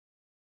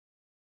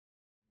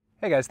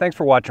Hey guys, thanks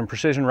for watching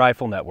Precision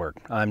Rifle Network.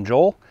 I'm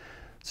Joel.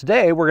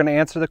 Today we're going to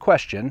answer the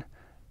question,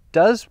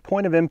 does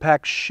point of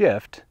impact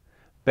shift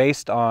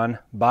based on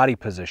body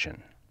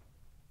position?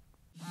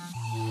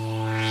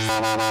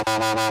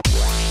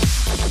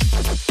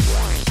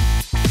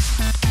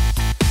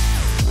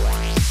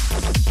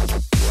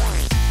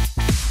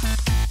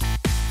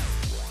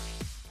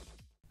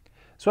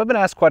 So I've been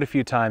asked quite a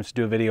few times to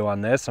do a video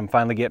on this. I'm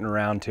finally getting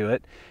around to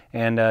it.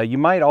 And you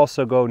might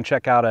also go and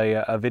check out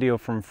a video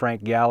from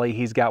Frank Galley.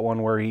 He's got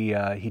one where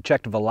he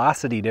checked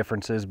velocity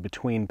differences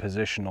between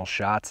positional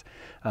shots.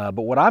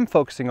 But what I'm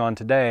focusing on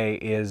today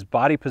is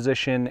body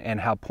position and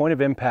how point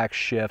of impact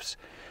shifts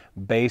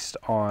based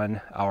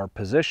on our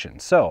position.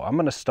 So I'm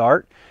going to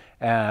start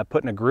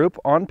putting a group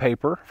on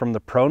paper from the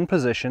prone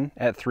position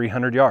at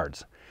 300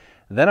 yards.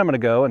 Then I'm going to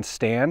go and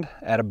stand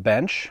at a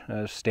bench,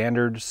 a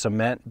standard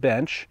cement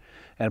bench,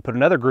 and put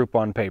another group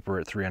on paper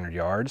at 300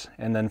 yards.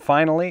 And then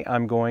finally,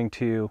 I'm going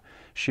to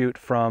shoot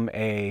from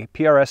a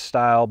PRS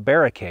style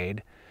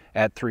barricade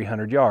at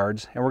 300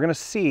 yards. And we're going to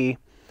see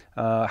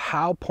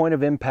how point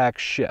of impact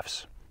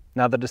shifts.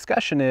 Now the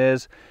discussion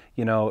is,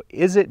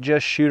 is it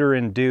just shooter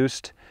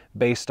induced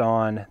based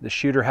on the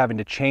shooter having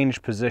to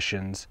change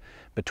positions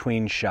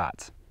between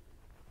shots?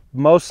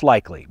 Most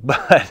likely,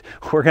 but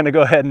we're going to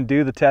go ahead and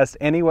do the test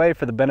anyway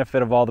for the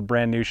benefit of all the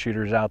brand new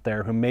shooters out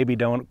there who maybe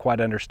don't quite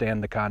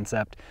understand the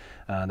concept,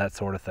 that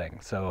sort of thing.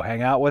 So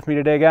hang out with me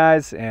today,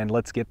 guys, and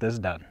let's get this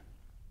done.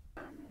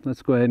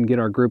 Let's go ahead and get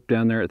our group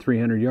down there at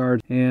 300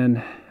 yards.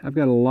 And I've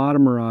got a lot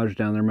of mirage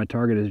down there. My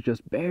target is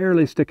just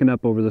barely sticking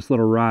up over this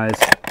little rise.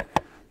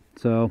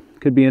 So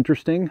could be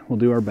interesting. We'll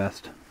do our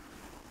best.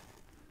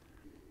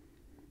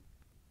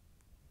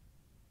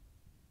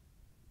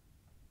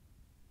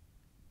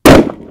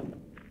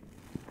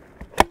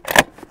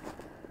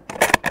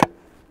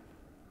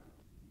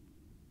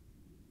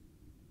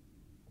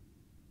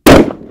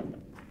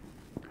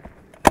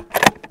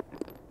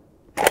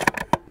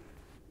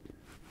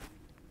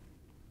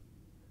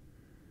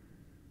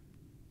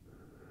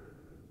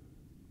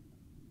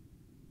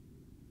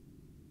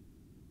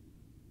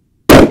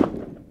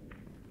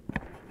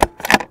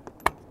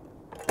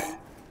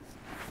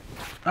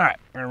 All right,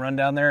 we're gonna run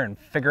down there and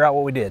figure out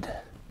what we did.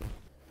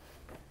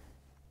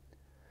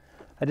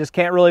 I just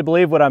can't really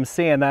believe what I'm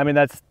seeing. I mean,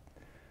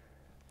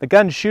 the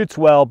gun shoots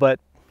well, but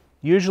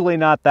usually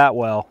not that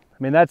well.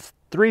 I mean, that's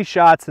 3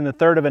 shots in the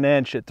 1/3 of an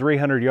inch at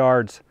 300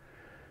 yards.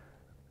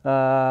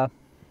 I'm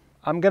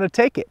gonna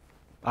take it,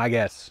 I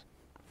guess.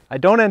 I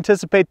don't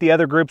anticipate the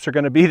other groups are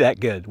gonna be that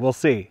good. We'll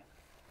see.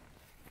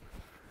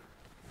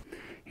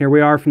 Here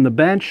we are from the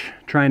bench,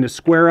 trying to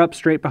square up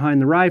straight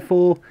behind the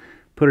rifle.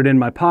 Put it in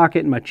my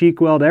pocket, my cheek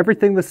weld,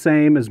 everything the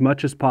same as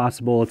much as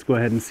possible. Let's go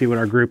ahead and see what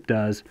our group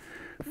does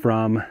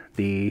from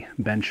the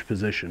bench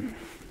position.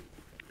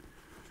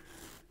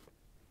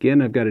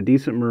 Again, I've got a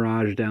decent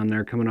mirage down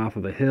there coming off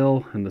of a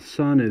hill, and the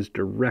sun is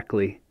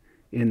directly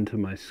into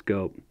my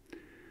scope.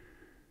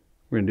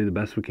 We're gonna do the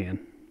best we can.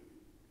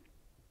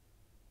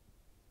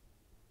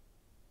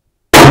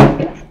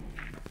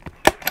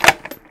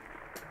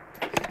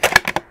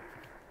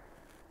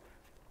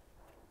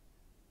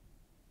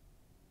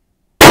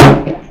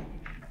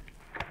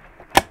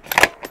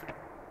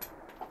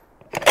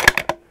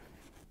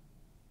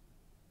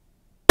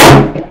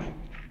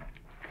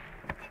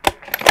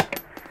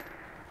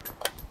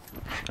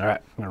 All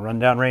right, I'm gonna run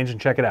down range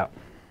and check it out.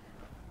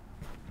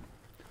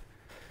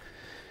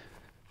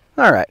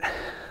 All right,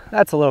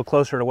 that's a little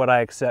closer to what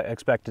I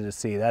expected to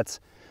see.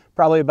 That's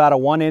probably about a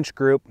 1-inch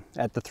group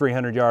at the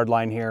 300 yard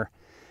line here,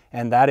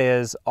 and that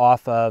is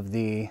off of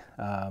the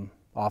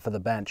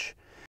bench.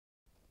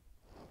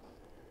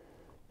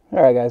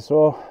 All right, guys,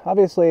 so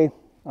obviously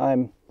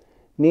I'm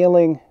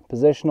kneeling,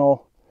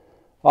 positional,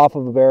 off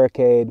of a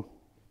barricade.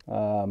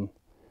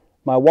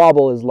 My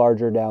wobble is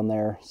larger down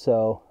there,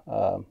 so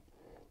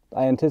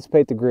I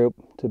anticipate the group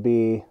to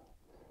be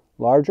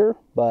larger,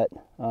 but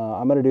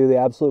I'm going to do the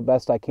absolute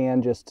best I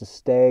can just to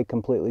stay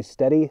completely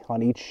steady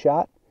on each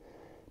shot.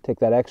 Take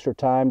that extra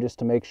time just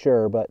to make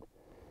sure, but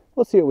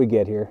let's see what we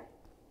get here.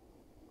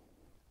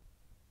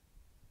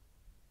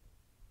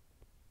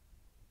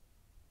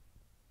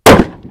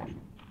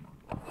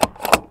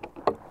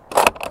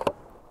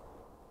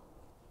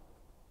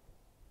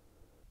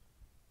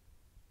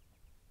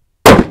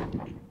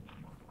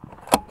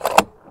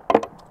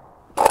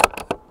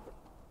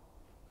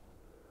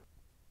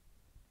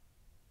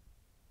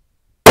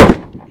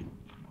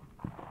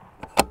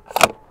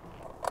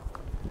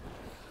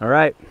 All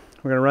right,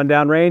 we're gonna run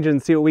down range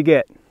and see what we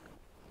get.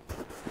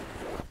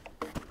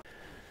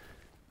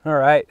 All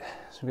right,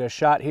 so we've got a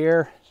shot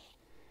here,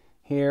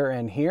 here,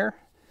 and here.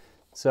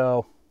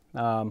 So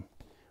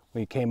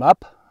we came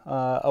up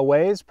a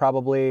ways,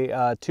 probably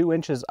 2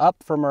 inches up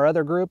from our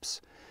other groups.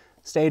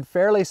 Stayed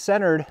fairly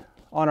centered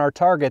on our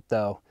target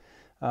though,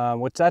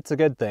 which that's a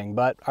good thing.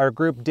 But our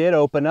group did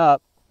open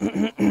up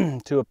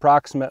to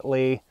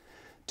approximately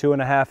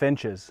 2.5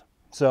 inches.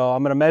 So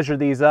I'm gonna measure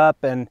these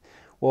up and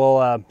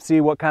we'll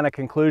see what kind of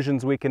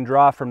conclusions we can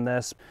draw from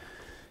this.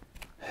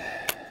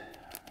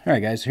 All right,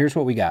 guys, here's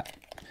what we got.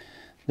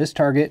 This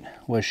target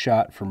was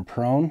shot from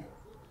prone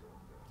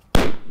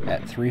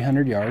at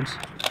 300 yards.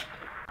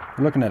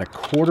 We're looking at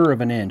 1/4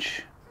 of an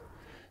inch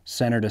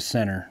center to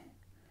center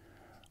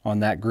on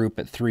that group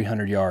at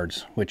 300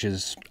 yards, which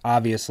is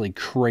obviously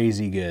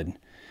crazy good.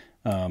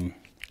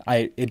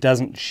 It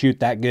doesn't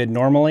shoot that good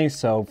normally,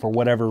 so for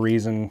whatever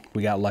reason,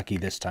 we got lucky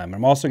this time.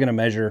 I'm also gonna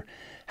measure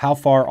how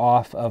far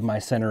off of my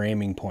center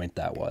aiming point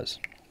that was.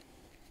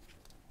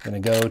 I'm gonna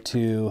go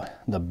to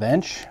the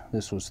bench.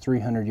 This was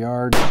 300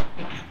 yards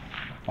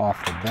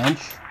off the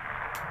bench,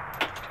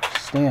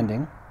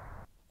 standing.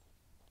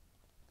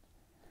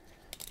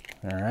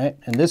 All right,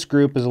 and this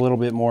group is a little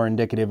bit more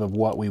indicative of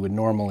what we would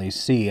normally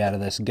see out of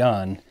this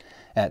gun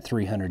at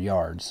 300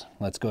 yards.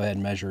 Let's go ahead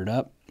and measure it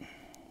up.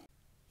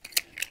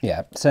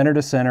 Yeah, center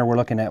to center, we're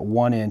looking at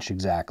 1 inch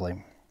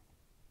exactly.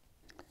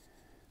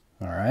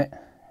 All right,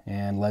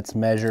 and let's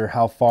measure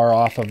how far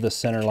off of the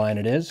center line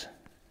it is.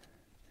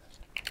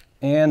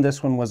 And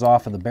this one was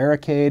off of the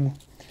barricade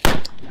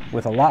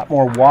with a lot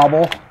more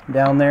wobble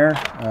down there.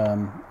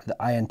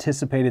 I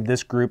anticipated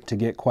this group to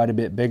get quite a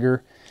bit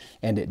bigger,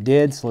 and it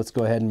did, so let's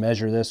go ahead and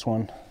measure this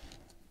one.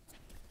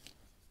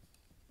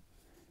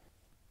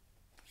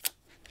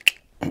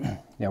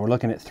 Yeah, we're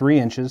looking at 3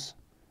 inches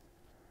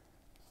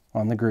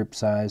on the group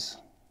size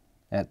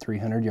at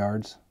 300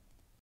 yards.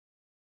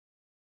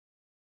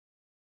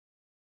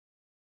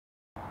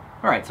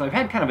 All right, so I've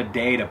had kind of a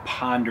day to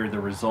ponder the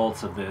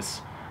results of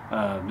this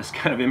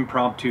kind of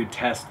impromptu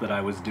test that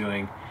I was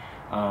doing.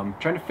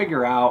 Trying to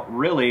figure out,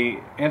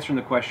 really answering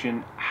the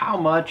question, how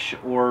much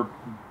or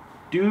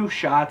do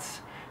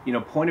shots,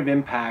 point of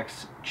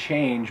impacts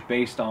change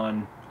based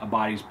on a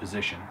body's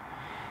position?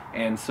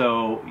 And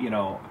so,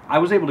 I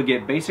was able to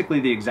get basically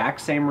the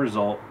exact same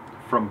result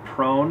from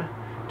prone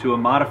to a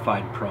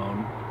modified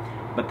prone,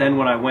 but then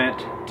when I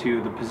went to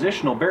the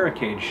positional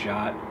barricade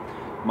shot,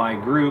 my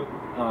group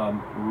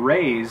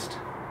raised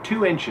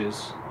 2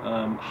 inches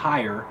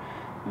higher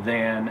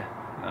than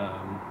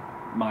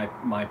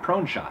my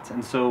prone shots.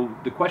 And so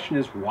the question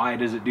is, why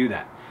does it do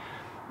that?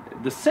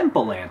 The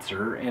simple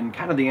answer, and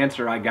kind of the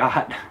answer I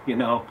got,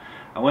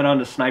 I went on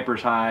to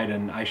Sniper's Hide,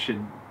 and I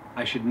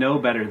should know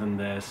better than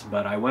this,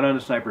 but I went on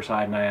to Sniper's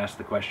Hide and I asked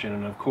the question,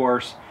 and of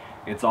course,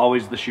 it's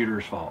always the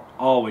shooter's fault.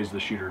 Always the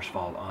shooter's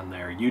fault on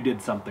there. You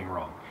did something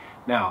wrong.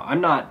 Now,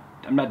 I'm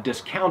not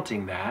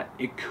discounting that.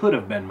 It could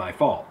have been my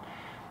fault.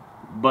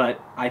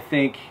 But I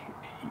think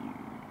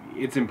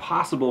it's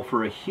impossible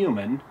for a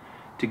human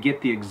to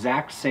get the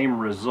exact same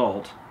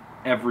result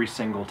every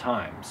single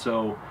time.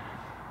 So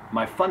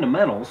my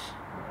fundamentals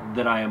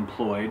that I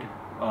employed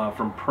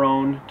from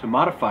prone to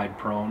modified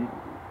prone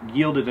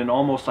yielded an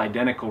almost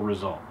identical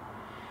result.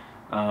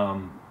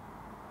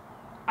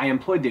 I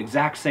employed the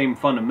exact same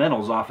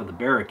fundamentals off of the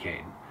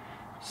barricade.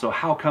 So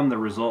how come the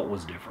result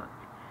was different?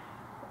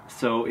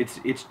 So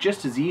it's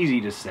just as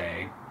easy to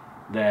say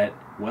that,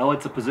 well,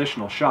 it's a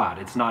positional shot.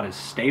 It's not as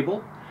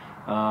stable.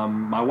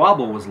 My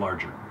wobble was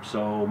larger,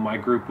 so my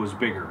group was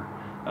bigger.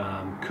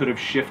 Could have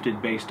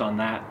shifted based on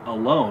that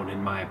alone,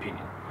 in my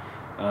opinion.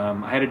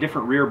 I had a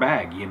different rear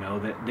bag,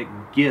 that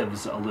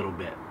gives a little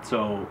bit.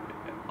 So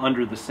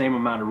under the same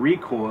amount of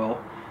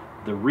recoil,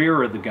 the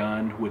rear of the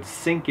gun would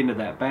sink into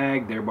that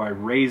bag, thereby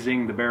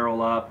raising the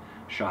barrel up.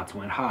 Shots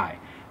went high.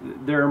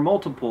 There are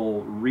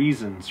multiple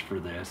reasons for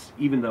this,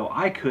 even though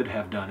I could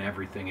have done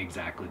everything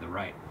exactly the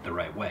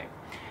right way.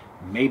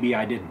 Maybe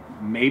I didn't.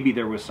 Maybe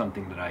there was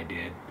something that I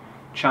did.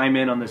 Chime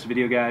in on this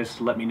video, guys.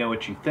 Let me know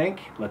what you think.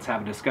 Let's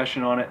have a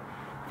discussion on it.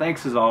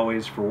 Thanks as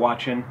always for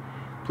watching.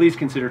 Please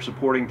consider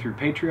supporting through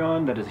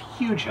Patreon. That is a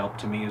huge help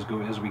to me as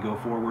we go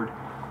forward.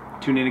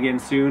 Tune in again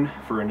soon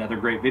for another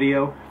great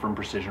video from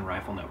Precision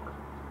Rifle Network.